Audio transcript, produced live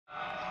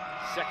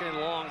Second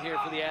and long here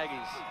for the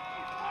Aggies.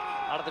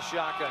 Out of the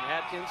shotgun,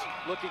 Atkins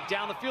looking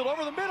down the field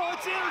over the middle.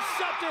 It's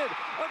intercepted.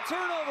 A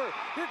turnover.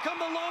 Here come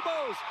the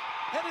Lobos,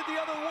 headed the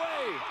other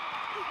way.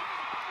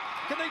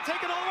 Can they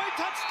take it all the way?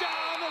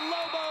 Touchdown, the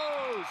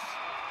Lobos.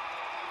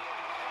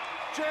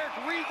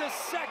 Jarek Reed the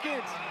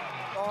second.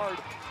 Hard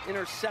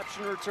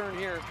interception return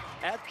here.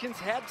 Atkins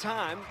had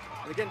time.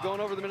 And again,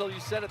 going over the middle, you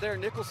said it there.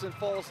 Nicholson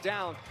falls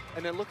down.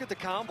 And then look at the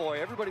convoy.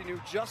 Everybody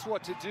knew just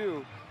what to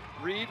do.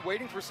 Reed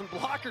waiting for some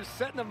blockers,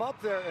 setting them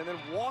up there, and then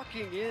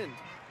walking in.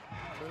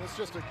 And it's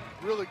just a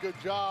really good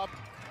job.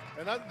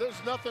 And there's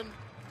nothing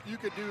you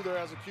could do there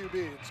as a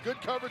QB. It's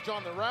good coverage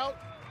on the route.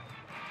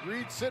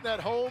 Reed sitting at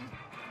home.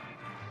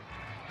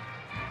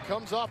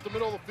 Comes off the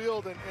middle of the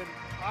field and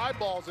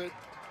eyeballs it.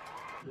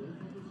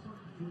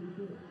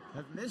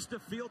 Have missed a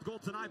field goal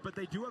tonight, but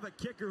they do have a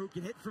kicker who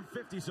can hit from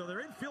 50, so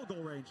they're in field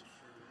goal range.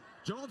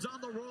 Jones on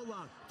the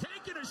rollout,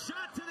 taking a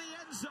shot to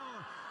the end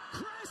zone.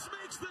 Chris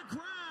makes the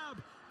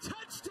grab.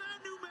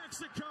 Touchdown, New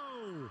Mexico.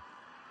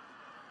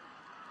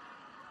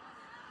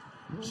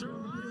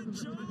 Sharon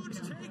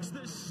Jones takes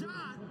the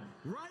shot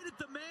right at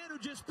the man who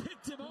just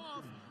picked him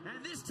off,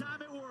 and this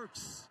time it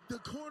works. The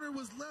corner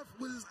was left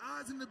with his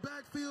eyes in the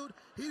backfield.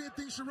 He didn't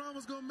think Sharon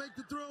was going to make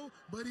the throw,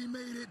 but he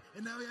made it,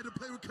 and now he had to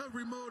play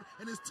recovery mode,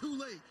 and it's too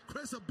late.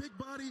 Cress, a big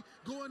body,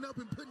 going up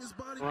and putting his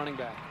body. Running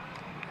back.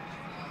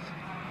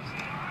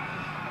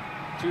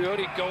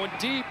 Tuioti going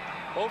deep,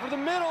 over the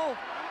middle.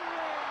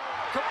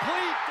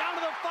 Complete, down to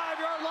the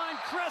 5-yard line.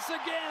 Cress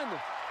again.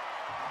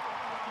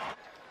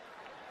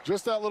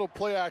 Just that little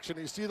play action.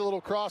 You see the little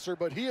crosser,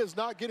 but he is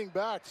not getting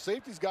back.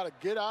 Safety's got to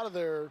get out of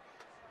there.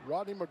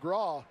 Rodney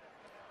McGraw,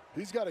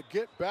 he's got to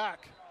get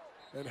back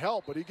and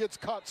help, but he gets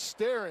caught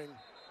staring.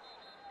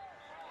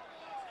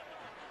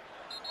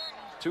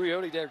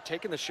 Tuioti there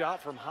taking the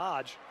shot from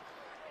Hodge.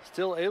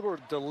 Still able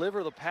to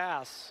deliver the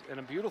pass, and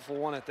a beautiful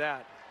one at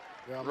that.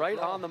 Yeah, right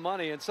on the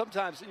money, and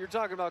sometimes you're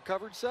talking about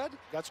coverage, Said?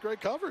 That's great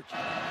coverage.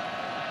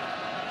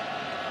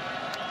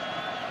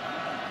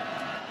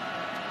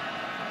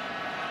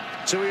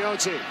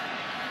 Tuioti.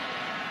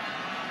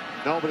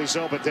 Nobody's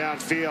open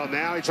downfield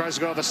now. He tries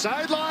to go on the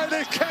sideline.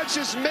 The catch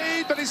is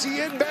made, but is he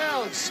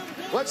inbounds?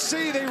 Let's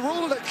see. They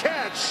rule it a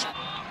catch.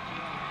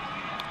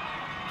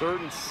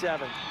 3rd and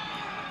 7.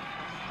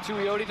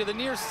 Tuioti to the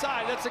near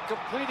side. That's a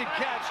completed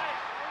catch.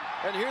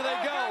 And here they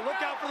go.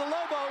 Look out for the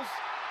Lobos.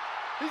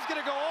 He's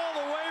going to go all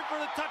the way for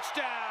the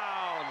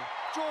touchdown.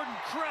 Jordan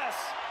Cress,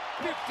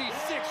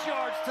 56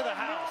 yards to the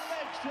house.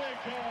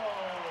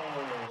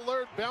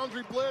 Alert,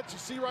 boundary blitz. You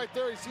see right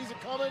there, he sees it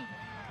coming,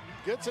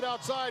 gets it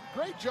outside.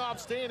 Great job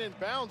staying in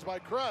bounds by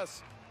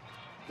Cress.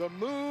 The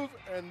move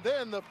and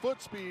then the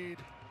foot speed.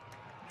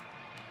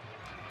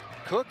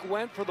 Cook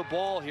went for the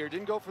ball here,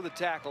 didn't go for the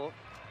tackle.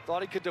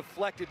 Thought he could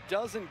deflect it,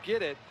 doesn't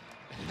get it,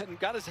 and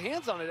got his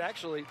hands on it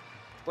actually.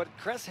 But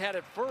Cress had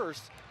it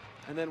first,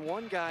 and then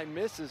one guy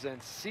misses,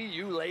 and see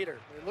you later.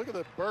 Hey, look at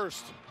the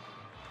burst,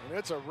 and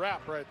it's a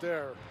wrap right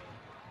there.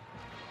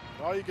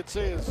 All you could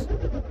say is